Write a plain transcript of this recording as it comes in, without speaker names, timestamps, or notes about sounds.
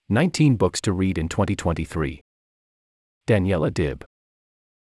19 books to read in 2023. Daniela Dibb.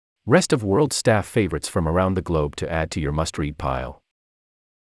 Rest of world staff favorites from around the globe to add to your must-read pile.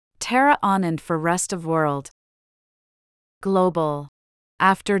 Tara Anand for Rest of World. Global.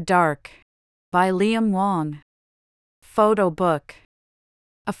 After Dark. By Liam Wong. Photo book.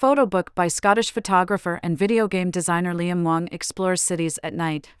 A photo book by Scottish photographer and video game designer Liam Wong explores cities at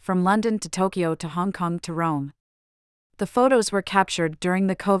night, from London to Tokyo to Hong Kong to Rome. The photos were captured during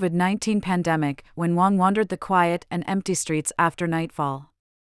the COVID-19 pandemic when Wong wandered the quiet and empty streets after nightfall.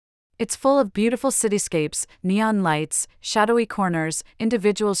 It's full of beautiful cityscapes, neon lights, shadowy corners,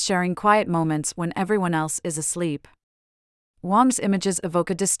 individuals sharing quiet moments when everyone else is asleep. Wong's images evoke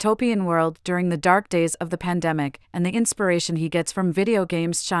a dystopian world during the dark days of the pandemic, and the inspiration he gets from video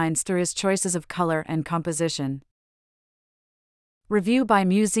games shines through his choices of color and composition. Review by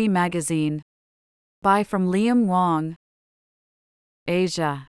Musée Magazine. By from Liam Wong.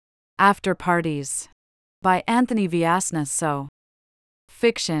 Asia. After Parties. By Anthony Viasna.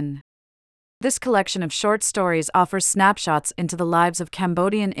 Fiction. This collection of short stories offers snapshots into the lives of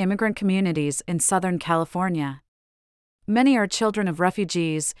Cambodian immigrant communities in Southern California. Many are children of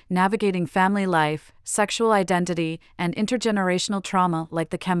refugees, navigating family life, sexual identity, and intergenerational trauma like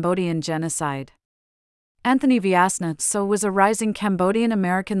the Cambodian genocide. Anthony Viasna was a rising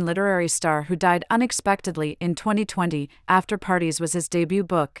Cambodian-American literary star who died unexpectedly in 2020. After Parties was his debut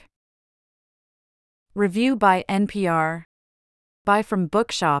book. Review by NPR. By from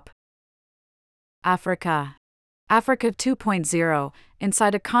Bookshop. Africa. Africa 2.0,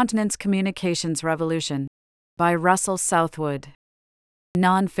 Inside a Continent's Communications Revolution. By Russell Southwood.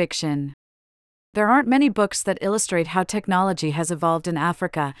 Nonfiction. There aren't many books that illustrate how technology has evolved in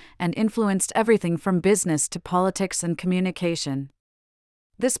Africa and influenced everything from business to politics and communication.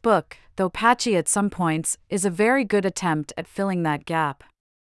 This book, though patchy at some points, is a very good attempt at filling that gap.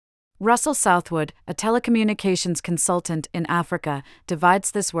 Russell Southwood, a telecommunications consultant in Africa,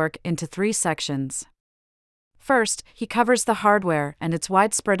 divides this work into 3 sections. First, he covers the hardware and its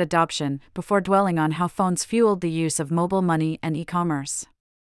widespread adoption before dwelling on how phones fueled the use of mobile money and e-commerce.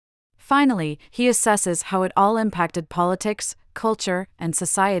 Finally, he assesses how it all impacted politics, culture, and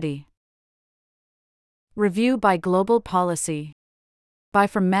society. Review by Global Policy. By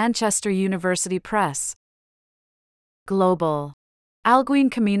from Manchester University Press. Global. Alguém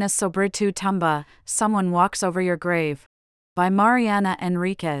Camina sobre tu tumba, Someone Walks Over Your Grave. By Mariana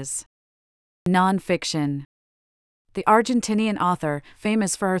Enriquez. Nonfiction. The Argentinian author,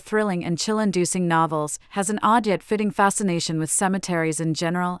 famous for her thrilling and chill-inducing novels, has an odd yet fitting fascination with cemeteries in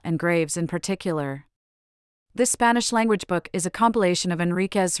general and graves in particular. This Spanish-language book is a compilation of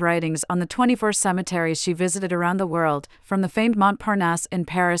Enriquez's writings on the 24 cemeteries she visited around the world, from the famed Montparnasse in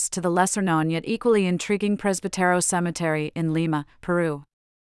Paris to the lesser-known yet equally intriguing Presbítero Cemetery in Lima, Peru.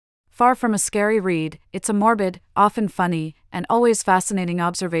 Far from a scary read, it's a morbid, often funny, and always fascinating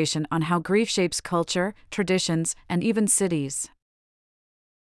observation on how grief shapes culture, traditions, and even cities.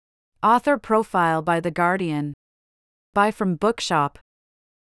 Author profile by The Guardian. By from Bookshop.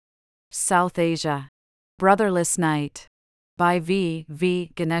 South Asia. Brotherless Night. By V.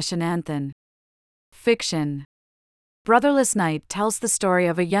 Ganeshananthan. Fiction. Brotherless Night tells the story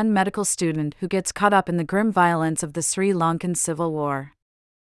of a young medical student who gets caught up in the grim violence of the Sri Lankan Civil War.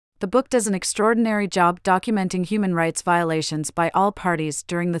 The book does an extraordinary job documenting human rights violations by all parties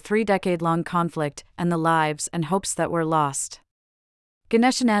during the 3-decade-long conflict and the lives and hopes that were lost.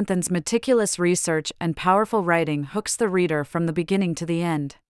 Ganeshananthan's meticulous research and powerful writing hooks the reader from the beginning to the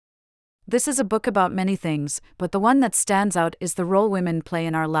end. This is a book about many things, but the one that stands out is the role women play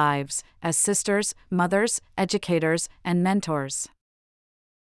in our lives, as sisters, mothers, educators, and mentors.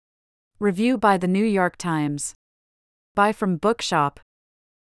 Review by The New York Times. By from Bookshop.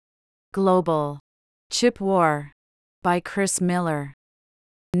 Global. Chip War. By Chris Miller.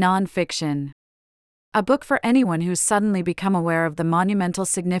 Nonfiction. A book for anyone who's suddenly become aware of the monumental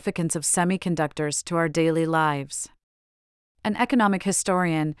significance of semiconductors to our daily lives. An economic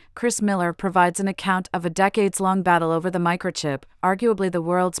historian, Chris Miller provides an account of a decades-long battle over the microchip, arguably the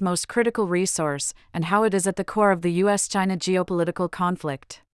world's most critical resource, and how it is at the core of the US-China geopolitical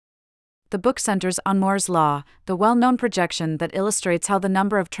conflict. The book centers on Moore's Law, the well-known projection that illustrates how the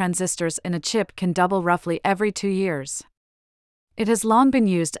number of transistors in a chip can double roughly every 2 years. It has long been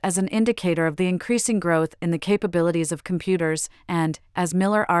used as an indicator of the increasing growth in the capabilities of computers and, as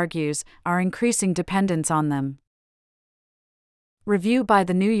Miller argues, our increasing dependence on them. Review by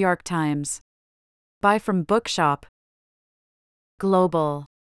The New York Times. By from Bookshop. Global.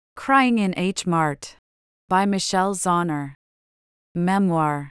 Crying in H Mart. By Michelle Zauner.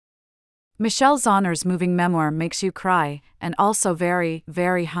 Memoir. Michelle Zauner's moving memoir makes you cry, and also very,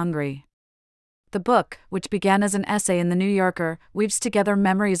 very hungry. The book, which began as an essay in The New Yorker, weaves together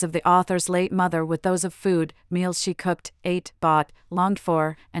memories of the author's late mother with those of food, meals she cooked, ate, bought, longed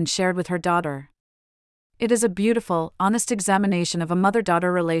for, and shared with her daughter. It is a beautiful, honest examination of a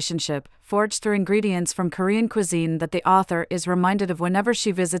mother-daughter relationship, forged through ingredients from Korean cuisine that the author is reminded of whenever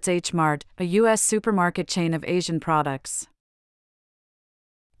she visits H Mart, a U.S. supermarket chain of Asian products.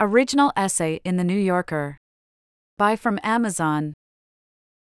 Original essay in The New Yorker. Buy from Amazon.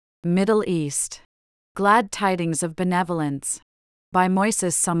 Middle East. Glad Tidings of Benevolence. By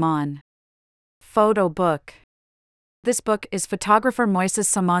Moises Saman. Photo book. This book is photographer Moises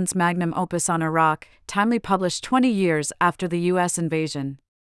Saman's magnum opus on Iraq, timely published 20 years after the U.S. invasion.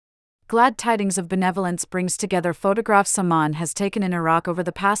 Glad Tidings of Benevolence brings together photographs Saman has taken in Iraq over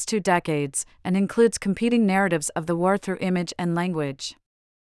the past 2 decades, and includes competing narratives of the war through image and language.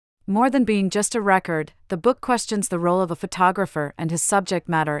 More than being just a record, the book questions the role of a photographer and his subject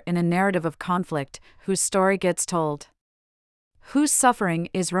matter in a narrative of conflict, whose story gets told. Whose suffering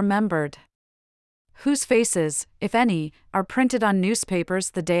is remembered. Whose faces, if any, are printed on newspapers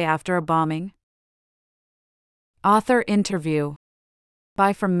the day after a bombing. Author interview.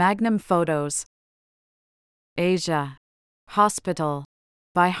 Buy from Magnum Photos. Asia. Hospital.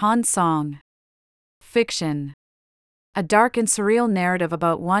 By Han Song. Fiction. A dark and surreal narrative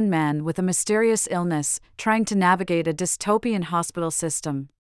about one man with a mysterious illness, trying to navigate a dystopian hospital system.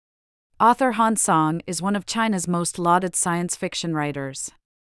 Author Han Song is one of China's most lauded science fiction writers.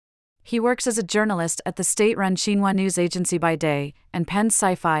 He works as a journalist at the state-run Xinhua news agency by day, and pens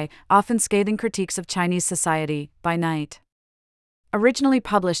sci-fi, often scathing critiques of Chinese society, by night. Originally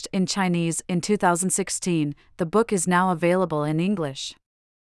published in Chinese in 2016, the book is now available in English.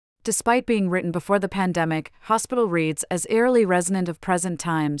 Despite being written before the pandemic, Hospital reads as eerily resonant of present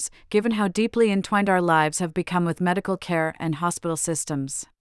times, given how deeply entwined our lives have become with medical care and hospital systems.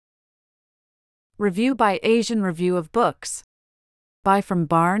 Review by Asian Review of Books. Buy from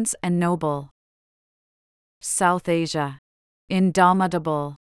Barnes & Noble. South Asia.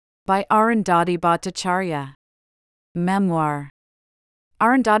 Indomitable. By Arundhati Bhattacharya. Memoir.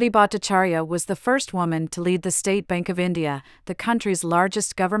 Arundhati Bhattacharya was the first woman to lead the State Bank of India, the country's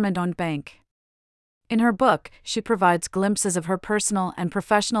largest government-owned bank. In her book, she provides glimpses of her personal and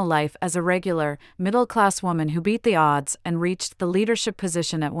professional life as a regular, middle-class woman who beat the odds and reached the leadership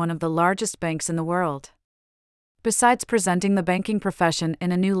position at one of the largest banks in the world. Besides presenting the banking profession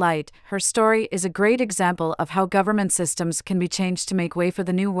in a new light, her story is a great example of how government systems can be changed to make way for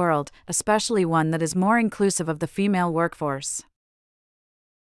the new world, especially one that is more inclusive of the female workforce.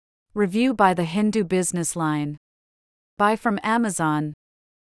 Review by the Hindu Business Line. Buy from Amazon.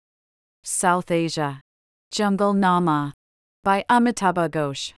 South Asia. Jungle Nama. By Amitabh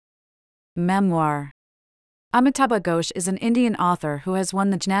Ghosh. Memoir. Amitabh Ghosh is an Indian author who has won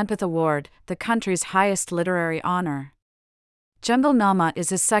the Jnanpith Award, the country's highest literary honor. Jungle Nama is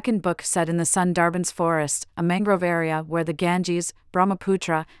his second book set in the Sundarbans forest, a mangrove area where the Ganges,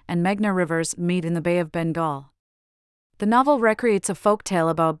 Brahmaputra, and Meghna rivers meet in the Bay of Bengal. The novel recreates a folk tale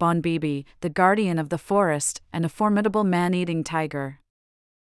about Bon Bibi, the guardian of the forest, and a formidable man-eating tiger.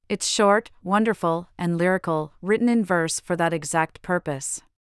 It's short, wonderful, and lyrical, written in verse for that exact purpose.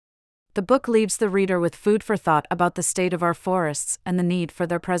 The book leaves the reader with food for thought about the state of our forests and the need for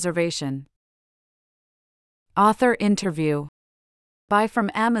their preservation. Author interview. Buy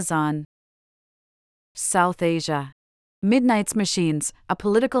from Amazon. South Asia. Midnight's Machines, A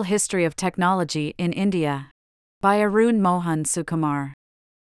Political History of Technology in India. By Arun Mohan Sukumar.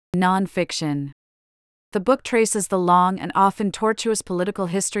 Non-fiction. The book traces the long and often tortuous political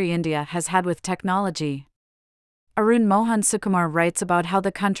history India has had with technology. Arun Mohan Sukumar writes about how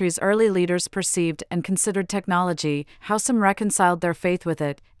the country's early leaders perceived and considered technology, how some reconciled their faith with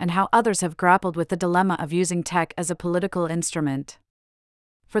it, and how others have grappled with the dilemma of using tech as a political instrument.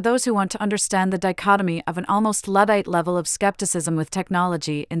 For those who want to understand the dichotomy of an almost Luddite level of skepticism with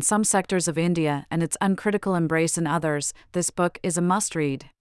technology in some sectors of India and its uncritical embrace in others, this book is a must-read.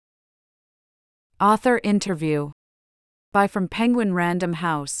 Author interview. Buy from Penguin Random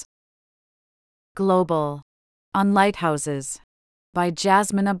House. Global. On Lighthouses. By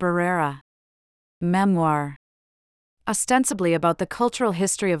Jasmina Barrera. Memoir. Ostensibly about the cultural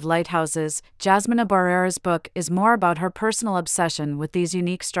history of lighthouses, Jasmina Barrera's book is more about her personal obsession with these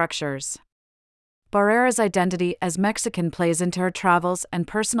unique structures. Barrera's identity as Mexican plays into her travels and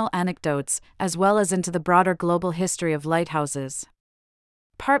personal anecdotes, as well as into the broader global history of lighthouses.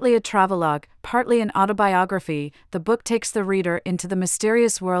 Partly a travelogue, partly an autobiography, the book takes the reader into the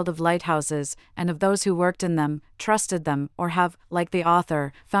mysterious world of lighthouses and of those who worked in them, trusted them, or have, like the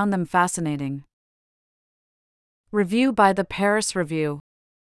author, found them fascinating. Review by the Paris Review.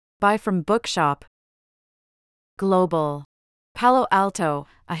 Buy from Bookshop. Global. Palo Alto,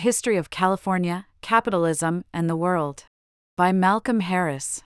 A History of California, Capitalism, and the World. By Malcolm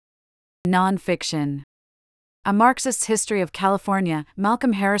Harris. Non-fiction. A Marxist's History of California,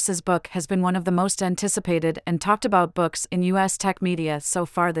 Malcolm Harris's book has been one of the most anticipated and talked about books in U.S. tech media so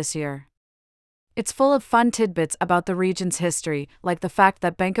far this year. It's full of fun tidbits about the region's history, like the fact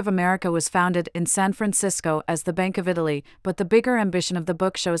that Bank of America was founded in San Francisco as the Bank of Italy, but the bigger ambition of the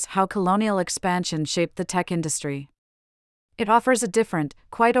book shows how colonial expansion shaped the tech industry. It offers a different,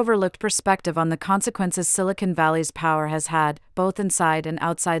 quite overlooked perspective on the consequences Silicon Valley's power has had, both inside and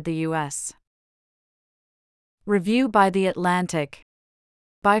outside the U.S. Review by The Atlantic.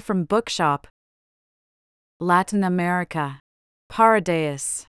 Buy from Bookshop. Latin America.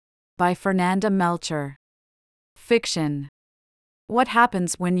 Paradias. By Fernanda Melchor. Fiction. What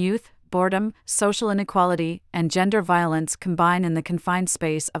happens when youth, boredom, social inequality, and gender violence combine in the confined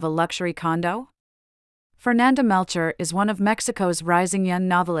space of a luxury condo? Fernanda Melchor is one of Mexico's rising young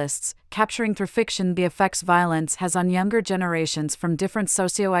novelists, capturing through fiction the effects violence has on younger generations from different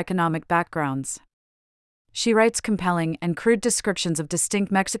socioeconomic backgrounds. She writes compelling and crude descriptions of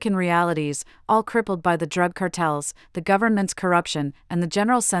distinct Mexican realities, all crippled by the drug cartels, the government's corruption, and the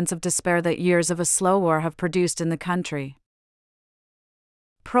general sense of despair that years of a slow war have produced in the country.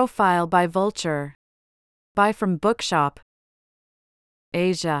 Profile by Vulture. Buy from Bookshop.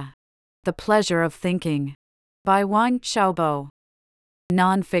 Asia. The Pleasure of Thinking. By Wang Xiaobo.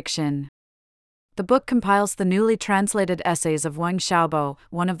 Non-fiction. The book compiles the newly translated essays of Wang Xiaobo,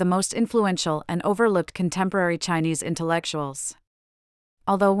 one of the most influential and overlooked contemporary Chinese intellectuals.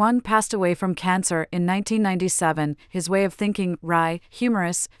 Although Wang passed away from cancer in 1997, his way of thinking, wry,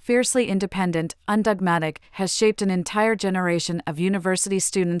 humorous, fiercely independent, undogmatic, has shaped an entire generation of university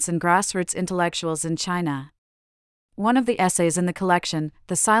students and grassroots intellectuals in China. One of the essays in the collection,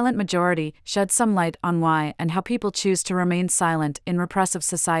 The Silent Majority, sheds some light on why and how people choose to remain silent in repressive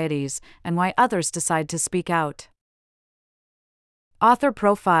societies, and why others decide to speak out. Author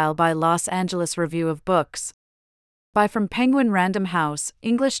profile by Los Angeles Review of Books. Buy from Penguin Random House,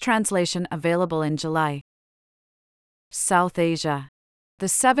 English translation available in July. South Asia. The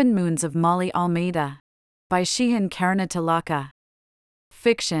Seven Moons of Molly Almeida. By Shehan Karunatilaka.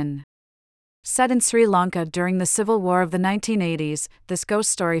 Fiction. Set in Sri Lanka during the civil war of the 1980s, this ghost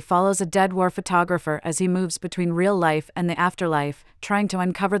story follows a dead war photographer as he moves between real life and the afterlife, trying to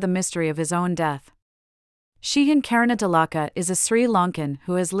uncover the mystery of his own death. Shehan Karunatilaka is a Sri Lankan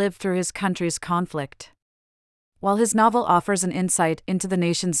who has lived through his country's conflict. While his novel offers an insight into the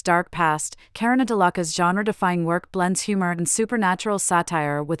nation's dark past, Karunatilaka's genre-defying work blends humor and supernatural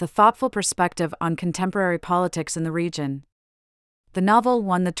satire with a thoughtful perspective on contemporary politics in the region. The novel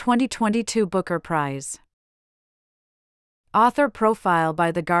won the 2022 Booker Prize. Author profile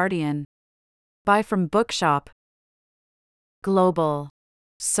by The Guardian. Buy from Bookshop. Global.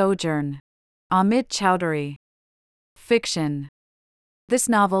 Sojourn. Amit Chowdhury. Fiction. This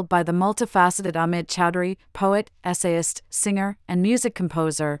novel by the multifaceted Amit Chowdhury, poet, essayist, singer, and music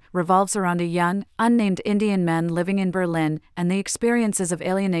composer, revolves around a young, unnamed Indian man living in Berlin and the experiences of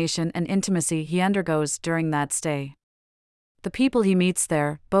alienation and intimacy he undergoes during that stay. The people he meets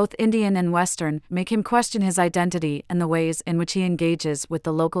there, both Indian and Western, make him question his identity and the ways in which he engages with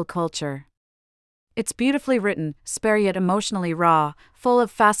the local culture. It's beautifully written, spare yet emotionally raw, full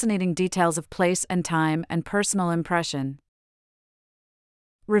of fascinating details of place and time and personal impression.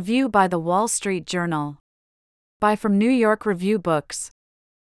 Review by The Wall Street Journal. Buy from New York Review Books.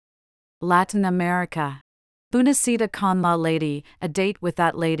 Latin America. Una cita con la lady, A Date with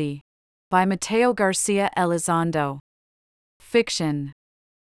That Lady. By Mateo Garcia Elizondo. Fiction.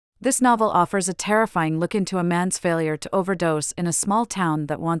 This novel offers a terrifying look into a man's failure to overdose in a small town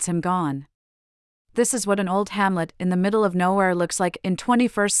that wants him gone. This is what an old hamlet in the middle of nowhere looks like in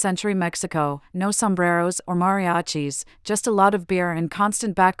 21st century Mexico, no sombreros or mariachis, just a lot of beer and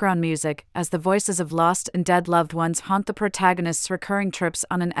constant background music, as the voices of lost and dead loved ones haunt the protagonist's recurring trips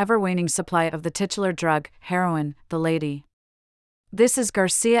on an ever-waning supply of the titular drug, heroin, the lady. This is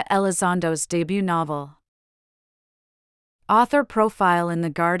Garcia Elizondo's debut novel. Author profile in The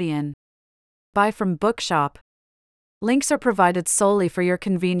Guardian. Buy from Bookshop. Links are provided solely for your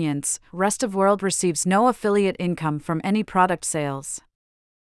convenience. Rest of World receives no affiliate income from any product sales.